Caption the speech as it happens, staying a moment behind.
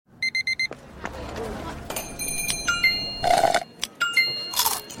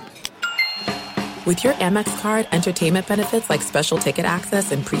With your Amex card, entertainment benefits like special ticket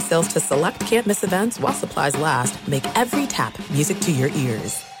access and pre-sales to select campus events while supplies last, make every tap music to your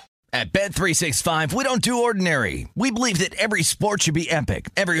ears. At Bet365, we don't do ordinary. We believe that every sport should be epic.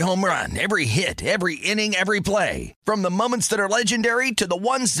 Every home run, every hit, every inning, every play. From the moments that are legendary to the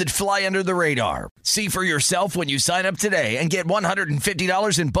ones that fly under the radar. See for yourself when you sign up today and get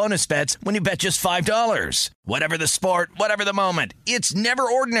 $150 in bonus bets when you bet just $5. Whatever the sport, whatever the moment, it's never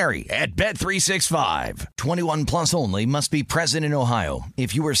ordinary at Bet365. 21 plus only. Must be present in Ohio.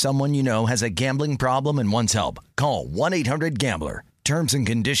 If you or someone you know has a gambling problem and wants help, call 1-800-GAMBLER. Terms and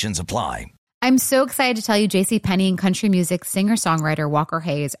conditions apply. I'm so excited to tell you JCPenney and country music singer-songwriter Walker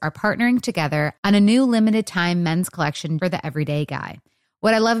Hayes are partnering together on a new limited-time men's collection for the everyday guy.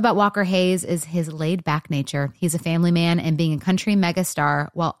 What I love about Walker Hayes is his laid-back nature. He's a family man, and being a country megastar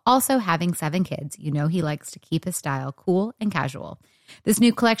while also having 7 kids, you know he likes to keep his style cool and casual. This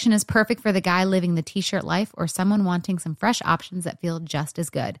new collection is perfect for the guy living the t-shirt life or someone wanting some fresh options that feel just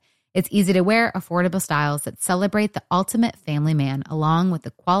as good. It's easy to wear, affordable styles that celebrate the ultimate family man, along with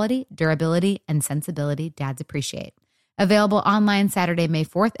the quality, durability, and sensibility dads appreciate. Available online Saturday, May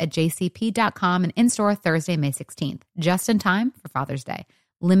 4th at jcp.com and in-store Thursday, May 16th. Just in time for Father's Day.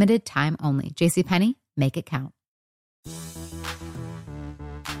 Limited time only. JCPenney, make it count.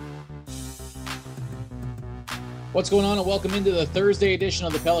 What's going on, and welcome into the Thursday edition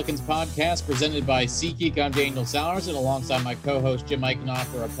of the Pelicans podcast presented by SeatGeek. I'm Daniel Sowers, and alongside my co-host Jim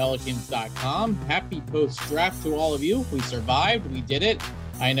Eichenhofer of Pelicans.com. Happy post-draft to all of you. We survived. We did it.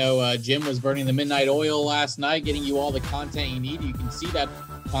 I know Jim was burning the midnight oil last night, getting you all the content you need. You can see that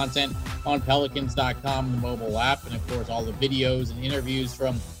content on Pelicans.com, the mobile app, and of course all the videos and interviews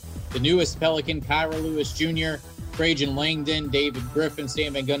from the newest Pelican, Kira Lewis Jr., Trajan Langdon, David Griffin,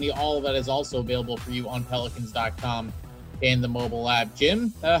 Stan Van Gundy. All of that is also available for you on Pelicans.com and the mobile app.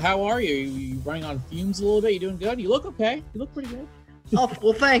 Jim, how are you? Are you running on fumes a little bit? You doing good? You look okay. You look pretty good. Oh,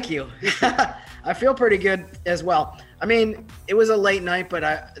 well, thank you. I feel pretty good as well. I mean, it was a late night,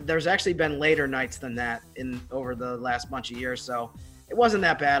 but there's actually been later nights than that over the last bunch of years, so it wasn't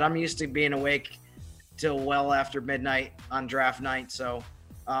that bad. I'm used to being awake till well after midnight on draft night, so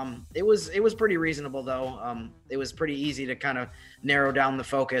it was pretty reasonable, though. It was pretty easy to kind of narrow down the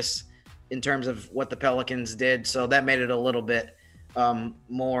focus in terms of what the Pelicans did, so that made it a little bit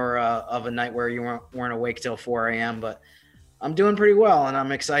more of a night where you weren't awake till 4 a.m., but I'm doing pretty well, and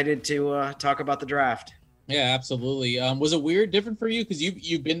I'm excited to talk about the draft. Yeah, absolutely. Was it different for you? Because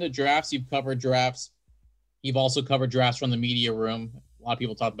you've been to drafts, you've covered drafts. You've also covered drafts from the media room. A lot of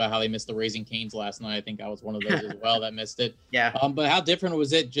people talked about how they missed the Raising Cane's last night. I think I was one of those as well that missed it. Yeah. But how different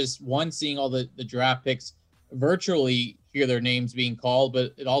was it just, one, seeing all the draft picks virtually hear their names being called,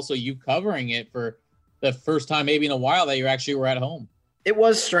 but it also you covering it for the first time maybe in a while that you actually were at home? It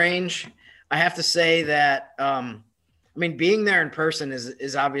was strange. I have to say that being there in person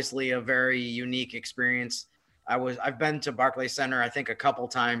is obviously a very unique experience. I've been to Barclays Center, I think, a couple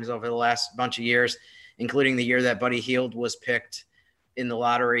times over the last bunch of years, including the year that Buddy Hield was picked in the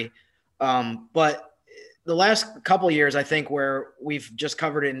lottery. But the last couple of years, I think, where we've just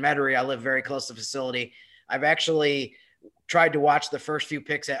covered it in Metairie, I live very close to the facility. I've actually tried to watch the first few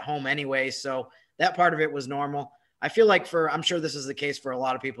picks at home anyway, so that part of it was normal. I feel like I'm sure this is the case for a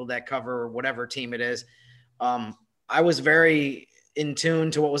lot of people that cover whatever team it is. I was very in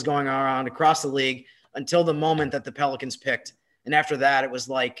tune to what was going on across the league until the moment that the Pelicans picked. And after that, it was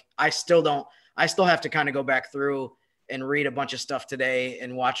like, I still have to kind of go back through and read a bunch of stuff today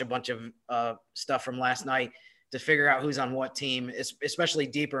and watch a bunch of stuff from last night to figure out who's on what team, especially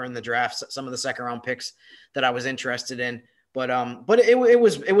deeper in the draft, some of the second round picks that I was interested in. But it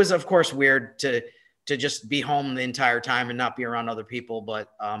was of course weird to just be home the entire time and not be around other people. But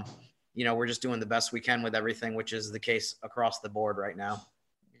we're just doing the best we can with everything, which is the case across the board right now.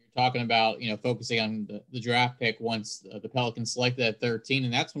 You're talking about, focusing on the draft pick once the Pelicans selected at 13,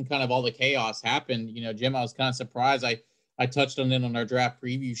 and that's when kind of all the chaos happened. Jim, I was kind of surprised. I touched on it on our draft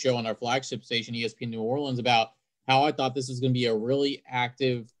preview show on our flagship station, ESPN New Orleans, about how I thought this was going to be a really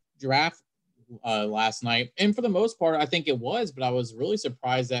active draft last night. And for the most part, I think it was, but I was really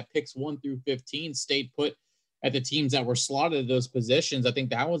surprised that picks 1 through 15 stayed put at the teams that were slotted at those positions. I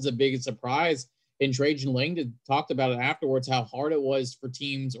think that was the biggest surprise. And Trajan Langdon talked about it afterwards, how hard it was for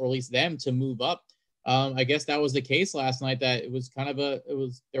teams, or at least them, to move up. I guess that was the case last night, that it was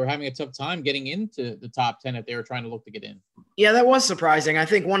they were having a tough time getting into the top 10 if they were trying to look to get in. Yeah, that was surprising. I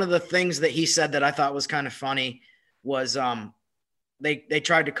think one of the things that he said that I thought was kind of funny was they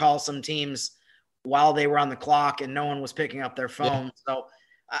tried to call some teams while they were on the clock and no one was picking up their phone. Yeah. So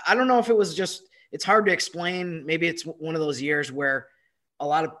I don't know if it was just, it's hard to explain. Maybe it's one of those years where a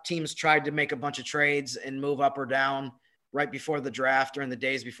lot of teams tried to make a bunch of trades and move up or down right before the draft or in the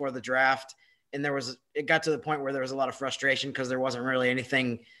days before the draft. And it got to the point where there was a lot of frustration because there wasn't really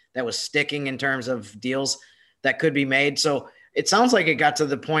anything that was sticking in terms of deals that could be made. So it sounds like it got to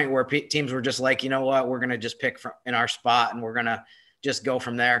the point where teams were just like, you know what, we're going to just pick in our spot and we're going to just go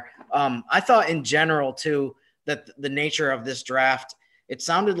from there. I thought in general too, that the nature of this draft, it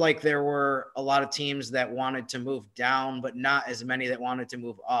sounded like there were a lot of teams that wanted to move down, but not as many that wanted to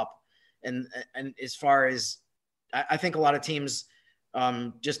move up. And as far as I think a lot of teams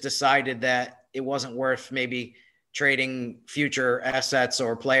just decided that it wasn't worth maybe trading future assets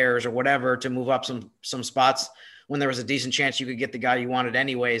or players or whatever to move up some spots when there was a decent chance you could get the guy you wanted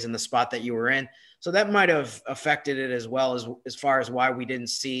anyways in the spot that you were in. So that might have affected it as well as far as why we didn't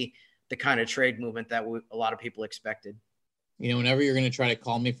see the kind of trade movement that a lot of people expected. Whenever you're going to try to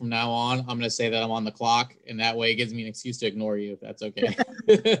call me from now on, I'm going to say that I'm on the clock, and that way it gives me an excuse to ignore you, if that's okay.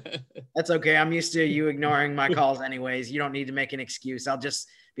 That's okay. I'm used to you ignoring my calls anyways. You don't need to make an excuse. I'll just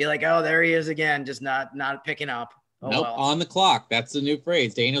be like, oh, there he is again, just not picking up. Oh, nope, well. On the clock. That's the new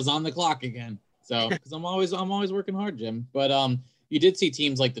phrase. Daniel's on the clock again. So, because I'm always working hard, Jim. But you did see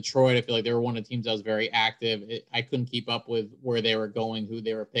teams like Detroit. I feel like they were one of the teams that was very active. I couldn't keep up with where they were going, who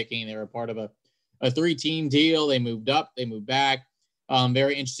they were picking. They were part of a 3-team deal. They moved up, they moved back.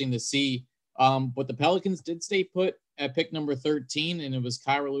 Very interesting to see. But the Pelicans did stay put at pick number 13, and it was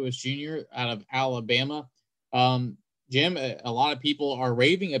Kira Lewis Jr. out of Alabama. Jim, a lot of people are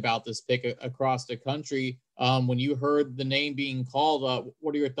raving about this pick across the country. When you heard the name being called,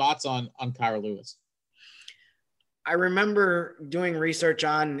 what are your thoughts on Kira Lewis? I remember doing research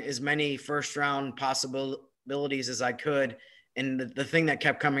on as many first-round possibilities as I could, and the thing that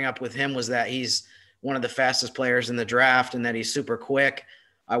kept coming up with him was that he's one of the fastest players in the draft and that he's super quick.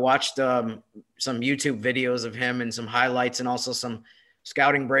 I watched some YouTube videos of him and some highlights and also some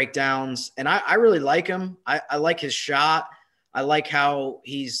scouting breakdowns. And I really like him. I like his shot. I like how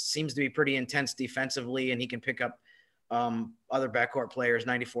he seems to be pretty intense defensively, and he can pick up other backcourt players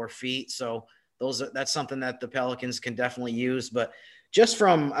 94 feet. So that's something that the Pelicans can definitely use. But just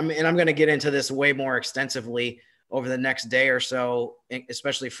and I'm going to get into this way more extensively over the next day or so,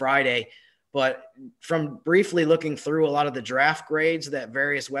 especially Friday. But from briefly looking through a lot of the draft grades that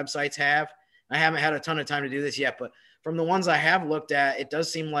various websites have, I haven't had a ton of time to do this yet, but from the ones I have looked at, it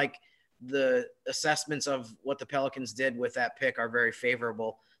does seem like the assessments of what the Pelicans did with that pick are very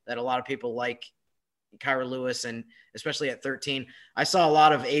favorable, that a lot of people like Kira Lewis, and especially at 13. I saw a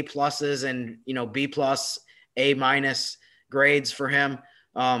lot of A+ and, B+, A- grades for him.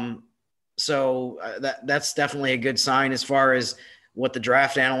 So that's definitely a good sign as far as what the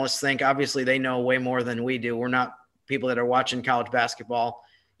draft analysts think. Obviously, they know way more than we do. We're not people that are watching college basketball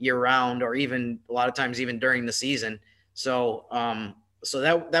year round, or even a lot of times even during the season. So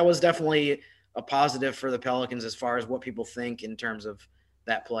that was definitely a positive for the Pelicans as far as what people think in terms of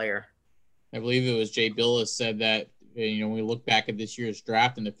that player. I believe it was Jay Billis said that, when we look back at this year's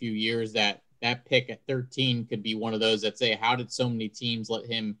draft in a few years, that pick at 13 could be one of those that say, how did so many teams let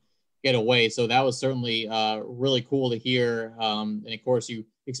him get away? So that was certainly really cool to hear. And of course, you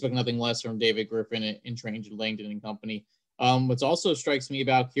expect nothing less from David Griffin and Trajan Langdon and company. What also strikes me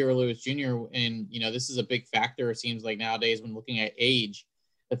about Kira Lewis Jr., and, this is a big factor, it seems like nowadays when looking at age,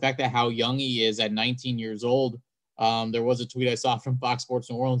 the fact that how young he is at 19 years old. There was a tweet I saw from Fox Sports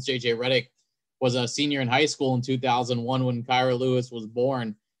New Orleans. JJ Redick was a senior in high school in 2001 when Kira Lewis was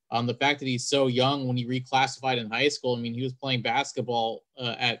born. The fact that he's so young when he reclassified in high school, he was playing basketball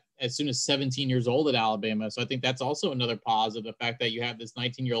at as soon as 17 years old at Alabama. So I think that's also another positive, the fact that you have this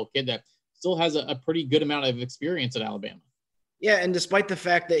 19-year-old kid that still has a pretty good amount of experience at Alabama. Yeah, and despite the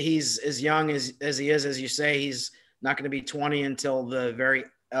fact that he's as young as he is, as you say, he's not going to be 20 until the very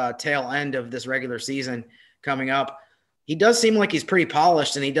tail end of this regular season coming up. He does seem like he's pretty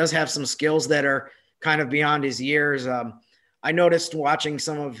polished, and he does have some skills that are kind of beyond his years. I noticed watching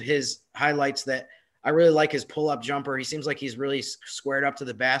some of his highlights that I really like his pull-up jumper. He seems like he's really squared up to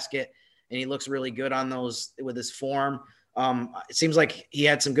the basket, and he looks really good on those with his form. It seems like he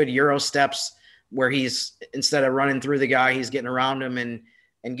had some good Euro steps where he's, instead of running through the guy, he's getting around him and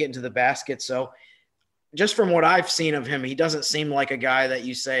getting to the basket. So just from what I've seen of him, he doesn't seem like a guy that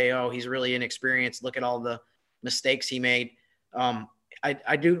you say, oh, he's really inexperienced. Look at all the mistakes he made.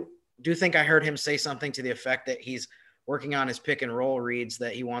 I do think I heard him say something to the effect that he's working on his pick and roll reads,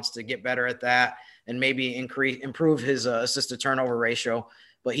 that he wants to get better at that and maybe improve his assist to turnover ratio.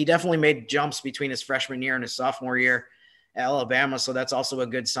 But he definitely made jumps between his freshman year and his sophomore year at Alabama. So that's also a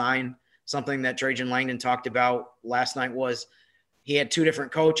good sign. Something that Trajan Langdon talked about last night was he had two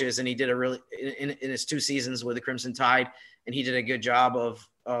different coaches, and he did a really in his 2 seasons with the Crimson Tide, and he did a good job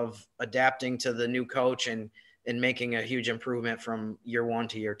of adapting to the new coach and making a huge improvement from year 1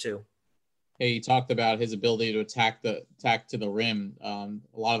 to year 2. Hey, you talked about his ability to attack to the rim. A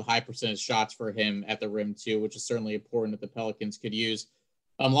lot of high percentage shots for him at the rim too, which is certainly important that the Pelicans could use.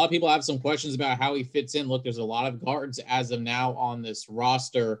 A lot of people have some questions about how he fits in. Look, there's a lot of guards as of now on this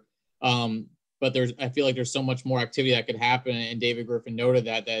roster, but I feel like there's so much more activity that could happen. And David Griffin noted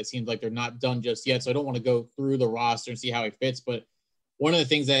that it seems like they're not done just yet. So I don't want to go through the roster and see how he fits. But one of the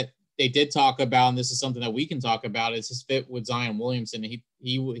things that they did talk about, and this is something that we can talk about, is his fit with Zion Williamson.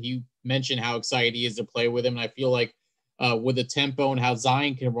 He mentioned how excited he is to play with him. And I feel like with the tempo and how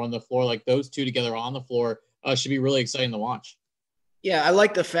Zion can run the floor, like those two together on the floor should be really exciting to watch. Yeah, I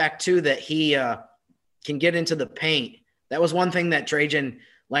like the fact, too, that he can get into the paint. That was one thing that Trajan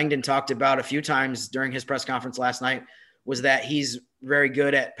Langdon talked about a few times during his press conference last night, was that he's very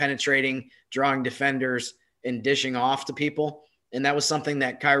good at penetrating, drawing defenders, and dishing off to people. And that was something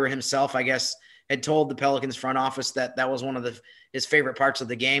that Kira himself, I guess, had told the Pelicans front office that was one of his favorite parts of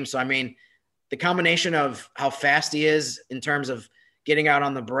the game. So, I mean, the combination of how fast he is in terms of getting out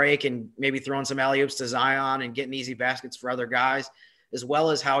on the break and maybe throwing some alley-oops to Zion and getting easy baskets for other guys, as well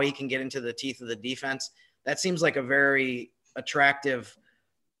as how he can get into the teeth of the defense, that seems like a very attractive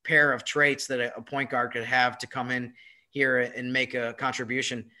pair of traits that a point guard could have to come in here and make a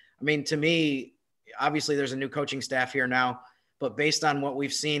contribution. I mean, to me, obviously there's a new coaching staff here now, but based on what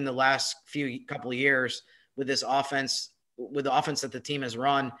we've seen the last couple of years with this offense, with the offense that the team has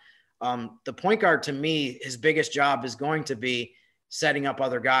run, the point guard, to me, his biggest job is going to be setting up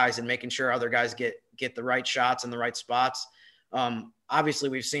other guys and making sure other guys get the right shots in the right spots. Obviously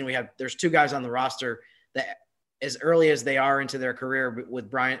we've seen there's 2 guys on the roster that, as early as they are into their career with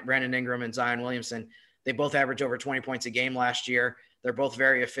Brandon Ingram and Zion Williamson, they both averaged over 20 points a game last year. They're both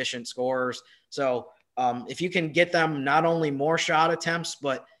very efficient scorers. So if you can get them not only more shot attempts,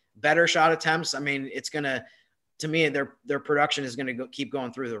 but better shot attempts, I mean, it's going to me, their production is going to keep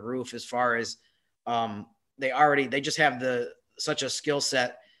going through the roof as far as they just have such a skill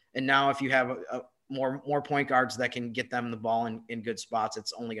set. And now if you have more point guards that can get them the ball in good spots,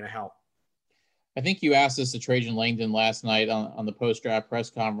 it's only going to help. I think you asked this to Trajan Langdon last night on the post-draft press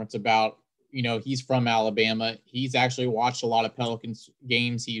conference about, he's from Alabama. He's actually watched a lot of Pelicans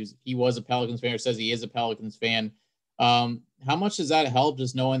games. He was a Pelicans fan, or says he is a Pelicans fan. How much does that help,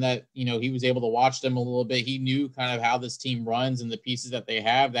 just knowing that, he was able to watch them a little bit? He knew kind of how this team runs and the pieces that they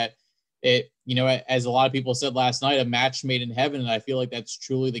have, that it, as a lot of people said last night, a match made in heaven. And I feel like that's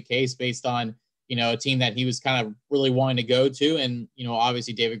truly the case based on, a team that he was kind of really wanting to go to. And,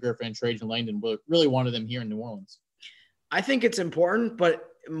 obviously David Griffin and Trajan Langdon really wanted them here in New Orleans. I think it's important, but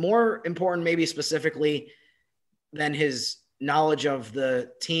more important, maybe specifically than his knowledge of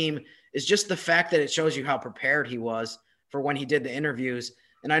the team, is just the fact that it shows you how prepared he was for when he did the interviews.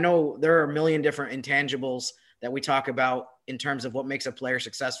 And I know there are a million different intangibles that we talk about in terms of what makes a player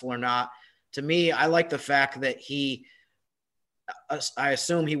successful or not. To me, I like the fact that I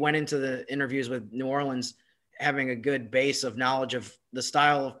assume he went into the interviews with New Orleans having a good base of knowledge of the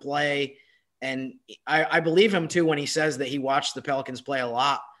style of play. And I believe him too when he says that he watched the Pelicans play a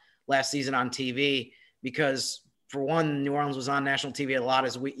lot last season on TV, because for one, New Orleans was on national TV a lot,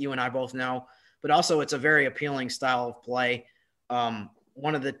 as you and I both know, but also it's a very appealing style of play.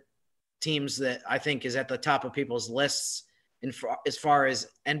 One of the teams that I think is at the top of people's lists as far as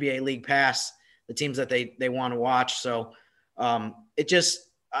NBA League Pass, the teams that they want to watch. So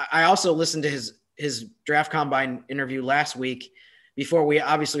I also listened to his draft combine interview last week before we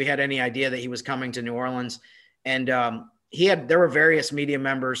obviously had any idea that he was coming to New Orleans. And there were various media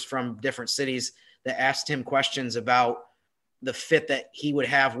members from different cities that asked him questions about the fit that he would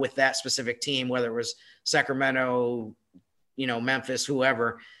have with that specific team, whether it was Sacramento, Memphis,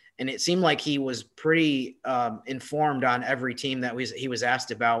 whoever. And it seemed like he was pretty informed on every team that he was asked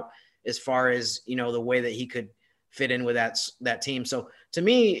about, as far as, the way that he could fit in with that team. So to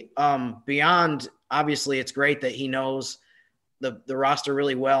me, beyond, obviously it's great that he knows the roster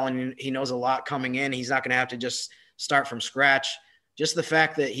really well and he knows a lot coming in. He's not going to have to just start from scratch. Just the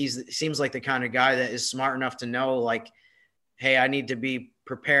fact that he seems like the kind of guy that is smart enough to know, like, hey, I need to be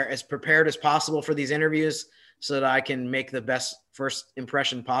prepared as possible for these interviews so that I can make the best first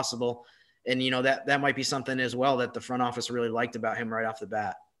impression possible. And, that might be something as well that the front office really liked about him right off the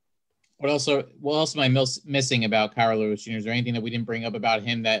bat. What else am I missing about Kira Lewis Jr.? Is there anything that we didn't bring up about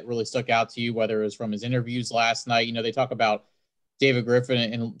him that really stuck out to you, whether it was from his interviews last night? They talk about David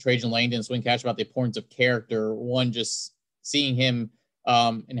Griffin and Trajan Langdon, Swin Cash, about the importance of character. One, just seeing him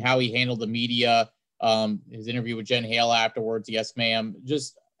and how he handled the media, his interview with Jen Hale afterwards. Yes, ma'am.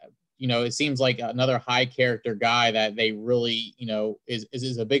 Just, it seems like another high character guy that they really,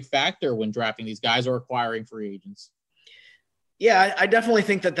 is a big factor when drafting these guys or acquiring free agents. Yeah, I definitely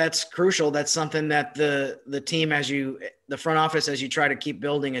think that that's crucial. That's something that the team, the front office, as you try to keep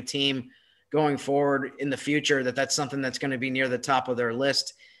building a team going forward in the future, that's something that's going to be near the top of their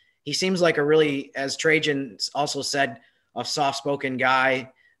list. He seems like a really, as Trajan also said, a soft-spoken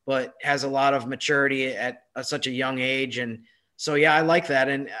guy, but has a lot of maturity at such a young age. And so, yeah, I like that.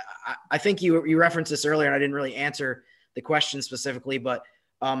 And I think you referenced this earlier, and I didn't really answer the question specifically, but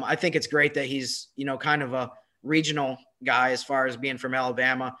I think it's great that he's, kind of a regional guy as far as being from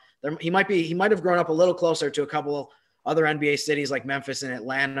Alabama. He might have grown up a little closer to a couple other NBA cities like Memphis and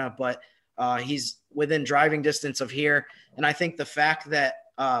Atlanta, but he's within driving distance of here. And I think the fact that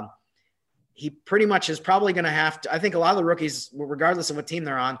he pretty much is probably going to have to, I think a lot of the rookies, regardless of what team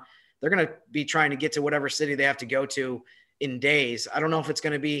they're on, they're going to be trying to get to whatever city they have to go to in days. I don't know if it's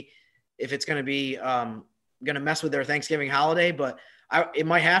going to be going to mess with their Thanksgiving holiday, but it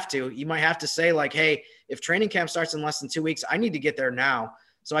might have to. You might have to say like, hey, if training camp starts in less than 2 weeks, I need to get there now.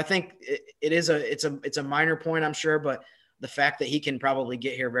 So I think it's a minor point, I'm sure, but the fact that he can probably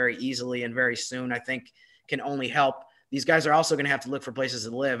get here very easily and very soon, I think can only help. These guys are also going to have to look for places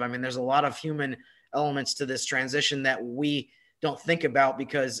to live. I mean, there's a lot of human elements to this transition that we don't think about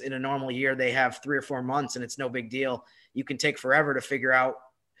because in a normal year, they have 3 or 4 months and it's no big deal. You can take forever to figure out,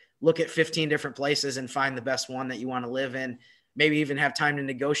 look at 15 different places and find the best one that you want to live in, maybe even have time to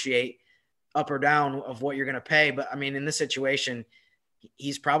negotiate up or down of what you're going to pay. But I mean, in this situation,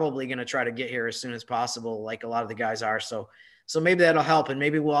 he's probably going to try to get here as soon as possible, like a lot of the guys are. So maybe that'll help. And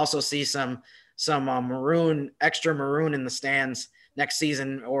maybe we'll also see some extra maroon in the stands next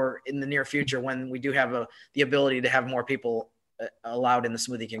season or in the near future when we do have the ability to have more people allowed in the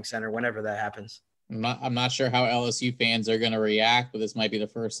Smoothie King Center, whenever that happens. I'm not sure how LSU fans are going to react, but this might be the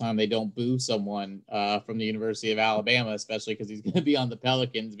first time they don't boo someone from the University of Alabama, especially because he's going to be on the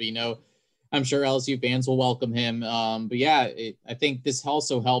Pelicans. But, I'm sure LSU fans will welcome him. But yeah, I think this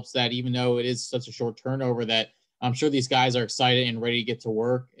also helps that even though it is such a short turnover, that I'm sure these guys are excited and ready to get to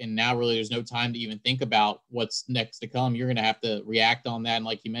work. And now really there's no time to even think about what's next to come. You're going to have to react on that. And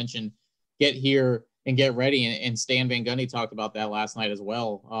like you mentioned, get here and get ready. And Stan Van Gundy talked about that last night as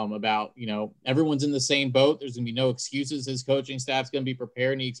well, about, everyone's in the same boat. There's going to be no excuses. His coaching staff's going to be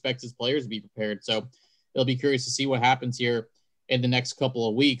prepared and he expects his players to be prepared. So it'll be curious to see what happens here in the next couple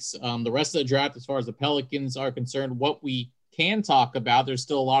of weeks. The rest of the draft, as far as the Pelicans are concerned, what we can talk about, there's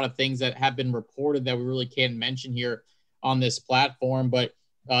still a lot of things that have been reported that we really can't mention here on this platform. But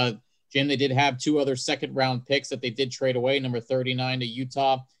Jim, they did have 2 other second round picks that they did trade away, number 39 to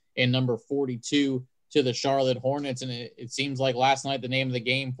Utah and number 42 to the Charlotte Hornets. And it seems like last night, the name of the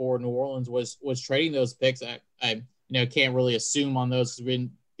game for New Orleans was trading those picks. I can't really assume on those because we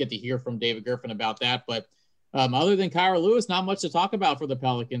didn't get to hear from David Griffin about that, but other than Kira Lewis, not much to talk about for the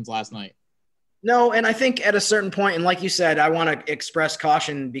Pelicans last night. No, and I think at a certain point, and like you said, I want to express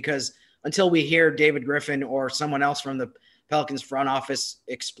caution because until we hear David Griffin or someone else from the Pelicans front office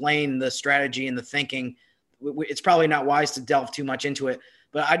explain the strategy and the thinking, it's probably not wise to delve too much into it.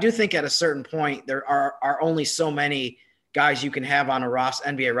 But I do think at a certain point, there are only so many guys you can have on a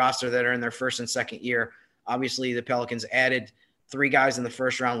NBA roster that are in their first and second year. Obviously, the Pelicans added 3 guys in the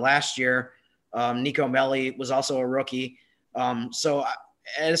first round last year. Nico Melli was also a rookie. So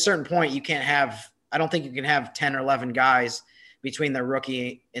at a certain point, I don't think you can have 10 or 11 guys between their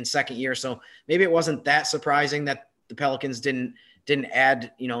rookie and second year. So maybe it wasn't that surprising that the Pelicans didn't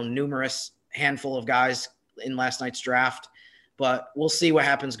add, numerous handful of guys in last night's draft, but we'll see what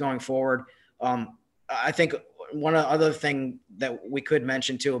happens going forward. I think one other thing that we could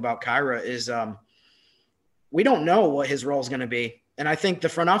mention too about Kira is we don't know what his role is going to be. And I think the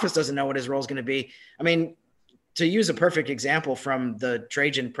front office doesn't know what his role is going to be. I mean, to use a perfect example from the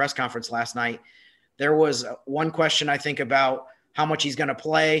Trajan press conference last night, there was one question, I think, about how much he's going to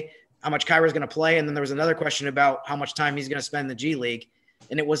play, how much Kyra's going to play. And then there was another question about how much time he's going to spend in the G League.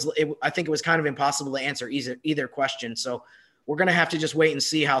 And I think it was kind of impossible to answer either question. So we're going to have to just wait and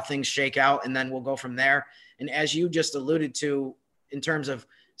see how things shake out. And then we'll go from there. And as you just alluded to, in terms of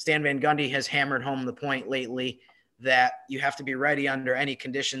Stan Van Gundy has hammered home the point lately that you have to be ready under any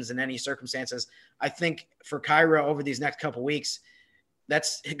conditions and any circumstances. I think for Kira over these next couple of weeks,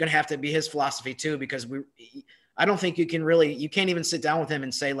 that's going to have to be his philosophy too, because I don't think you can't even sit down with him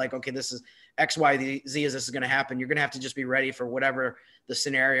and say like, okay, this is X, Y, Z is this is going to happen. You're going to have to just be ready for whatever the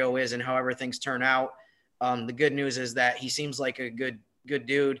scenario is and however things turn out. The good news is that he seems like a good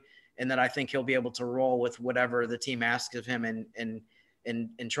dude, and that I think he'll be able to roll with whatever the team asks of him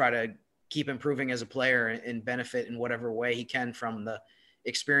and try to keep improving as a player and benefit in whatever way he can from the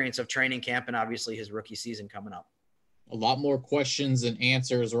experience of training camp and obviously his rookie season coming up. A lot more questions and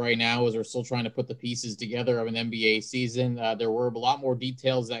answers right now as we're still trying to put the pieces together of an NBA season. There were a lot more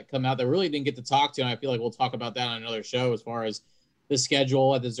details that come out that really didn't get to talk to, and I feel like we'll talk about that on another show as far as the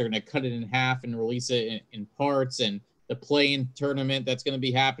schedule, as they're going to cut it in half and release it in parts, and the play-in tournament that's going to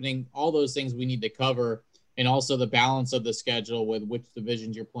be happening. All those things we need to cover, and also the balance of the schedule with which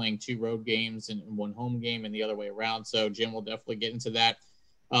divisions you're playing 2 road games and 1 home game and the other way around. So Jim will definitely get into that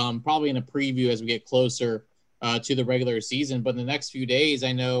probably in a preview as we get closer to the regular season. But in the next few days,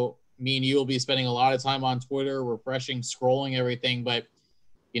 I know me and you will be spending a lot of time on Twitter, refreshing, scrolling everything. But,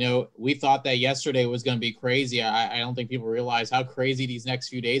 we thought that yesterday was going to be crazy. I don't think people realize how crazy these next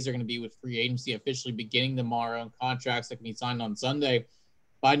few days are going to be with free agency officially beginning tomorrow and contracts that can be signed on Sunday.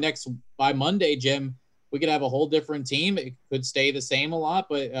 By Monday, Jim, we could have a whole different team. It could stay the same a lot,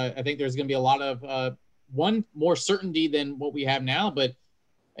 but I think there's going to be a lot of more certainty than what we have now. But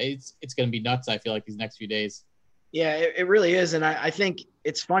it's going to be nuts, I feel like, these next few days. Yeah, it really is. And I think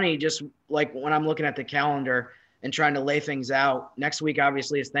it's funny, just like when I'm looking at the calendar and trying to lay things out. Next week,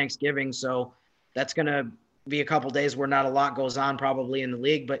 obviously, is Thanksgiving. So that's going to be a couple days where not a lot goes on probably in the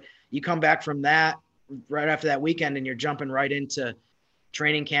league. But you come back from that right after that weekend and you're jumping right into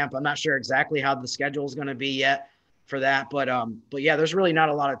training camp. I'm not sure exactly how the schedule is going to be yet for that. But yeah, there's really not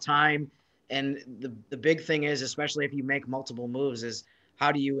a lot of time. And the big thing is, especially if you make multiple moves, is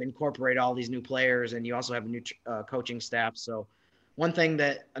how do you incorporate all these new players? And you also have a new coaching staff. So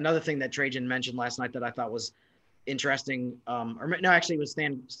another thing that Trajan mentioned last night that I thought was interesting, it was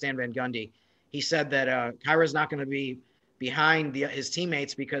Stan Van Gundy. He said that Kyra's not going to be behind his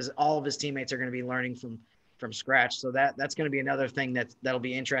teammates because all of his teammates are going to be learning from scratch. So that's going to be another thing that'll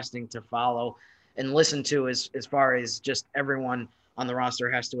be interesting to follow and listen to as far as just everyone on the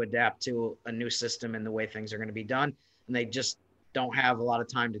roster has to adapt to a new system and the way things are going to be done. And they just don't have a lot of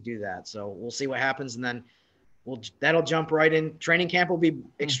time to do that. So we'll see what happens. And then that'll jump right in. Training camp will be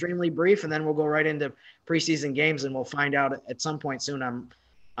extremely brief, and then we'll go right into preseason games, and we'll find out at some point soon.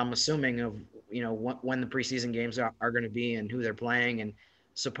 I'm assuming of when the preseason games are going to be and who they're playing. And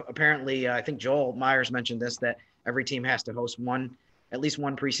so apparently, I think Joel Myers mentioned this, that every team has to host at least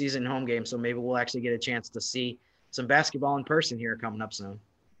one preseason home game. So maybe we'll actually get a chance to see some basketball in person here coming up soon.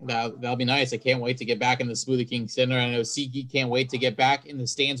 That'll be nice. I can't wait to get back in the Smoothie King Center. I know SeatGeek can't wait to get back in the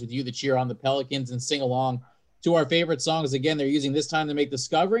stands with you to cheer on the Pelicans and sing along to our favorite songs. Again, they're using this time to make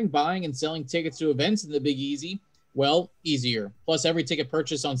discovering, buying, and selling tickets to events in the Big Easy, easier. Plus, every ticket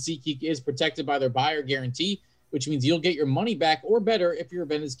purchase on SeatGeek is protected by their buyer guarantee, which means you'll get your money back or better if your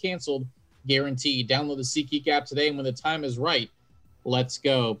event is canceled, guaranteed. Download the SeatGeek app today, and when the time is right, let's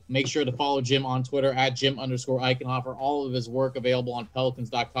go. Make sure to follow Jim on Twitter at Jim_Eichenhofer. All of his work available on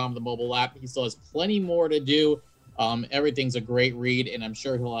Pelicans.com, the mobile app. He still has plenty more to do. Everything's a great read, and I'm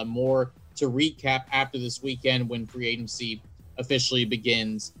sure he'll have more to recap after this weekend when free agency officially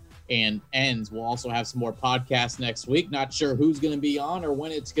begins and ends. We'll also have some more podcasts next week. Not sure who's going to be on or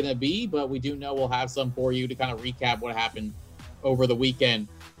when it's going to be, but we do know we'll have some for you to kind of recap what happened over the weekend.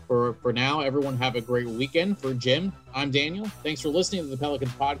 For now, everyone have a great weekend. For Jim, I'm Daniel. Thanks for listening to the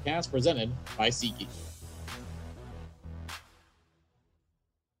Pelicans podcast presented by SeatGeek.